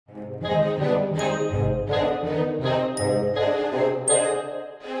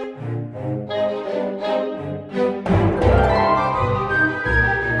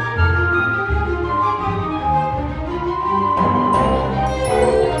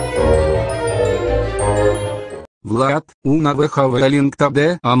Vlad, una we have linked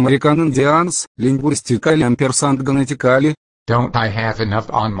the American Indians, linguistically and genetically. Don't I have enough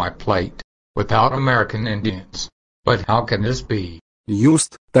on my plate, without American Indians? But how can this be?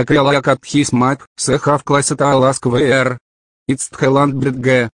 Just, так like at his map, they have classed Alaska where it's the land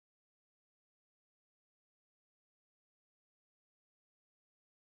bridge.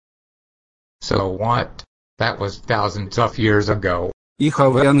 So what? That was thousands of years ago. I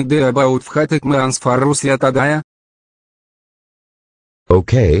have an idea about what it means for Russia today.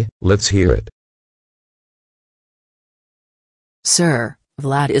 Okay, let's hear it. Sir,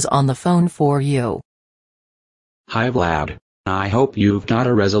 Vlad is on the phone for you. Hi Vlad. I hope you've got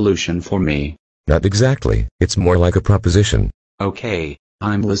a resolution for me. Not exactly, it's more like a proposition. Okay,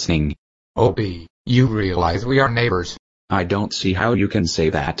 I'm listening. Obi, you realize we are neighbors. I don't see how you can say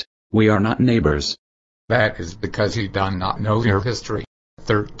that. We are not neighbors. That is because you do not know your history.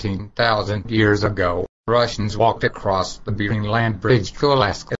 13,000 years ago, Russians walked across the Bering Land Bridge to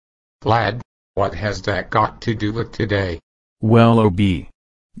Alaska. Vlad, what has that got to do with today? Well, OB.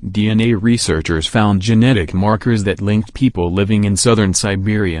 DNA researchers found genetic markers that linked people living in southern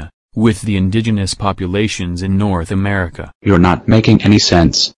Siberia with the indigenous populations in North America. You're not making any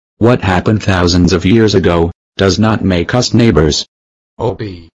sense. What happened thousands of years ago does not make us neighbors.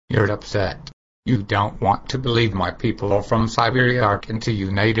 Obi, you're upset. You don't want to believe my people are from Siberia are kin to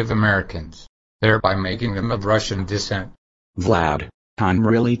you Native Americans, thereby making them of Russian descent. Vlad, I'm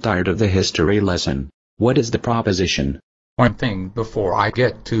really tired of the history lesson. What is the proposition? One thing before I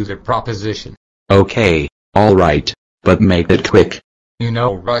get to the proposition. Okay, alright, but make it quick. You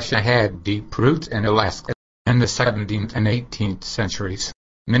know Russia had deep roots in Alaska. In the 17th and 18th centuries,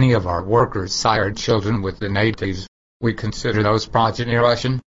 many of our workers sired children with the natives. We consider those progeny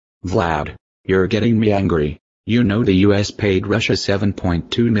Russian. Vlad, you're getting me angry. You know the US paid Russia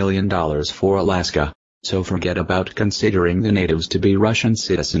 $7.2 million for Alaska, so forget about considering the natives to be Russian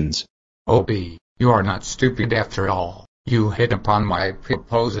citizens. Obi, you are not stupid after all. You hit upon my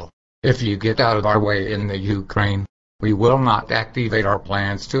proposal. If you get out of our way in the Ukraine, we will not activate our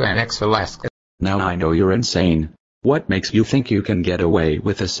plans to annex Alaska. Now I know you're insane. What makes you think you can get away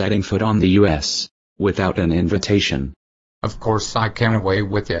with setting foot on the US without an invitation? Of course I can away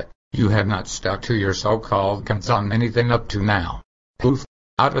with it. You have not stuck to your so-called guns on anything up to now. Poof.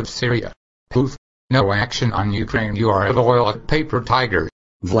 Out of Syria. Poof. No action on Ukraine. You are a loyal paper tiger.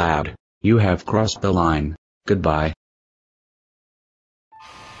 Vlad, you have crossed the line. Goodbye.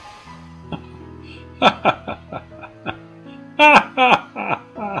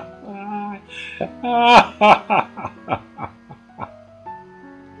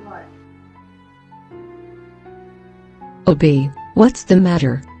 OB, what's the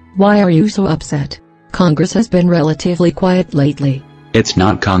matter? Why are you so upset? Congress has been relatively quiet lately. It's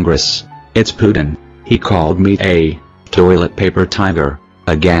not Congress. It's Putin. He called me a toilet paper tiger.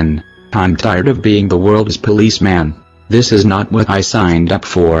 Again. I'm tired of being the world's policeman. This is not what I signed up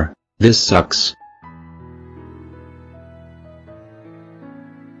for. This sucks.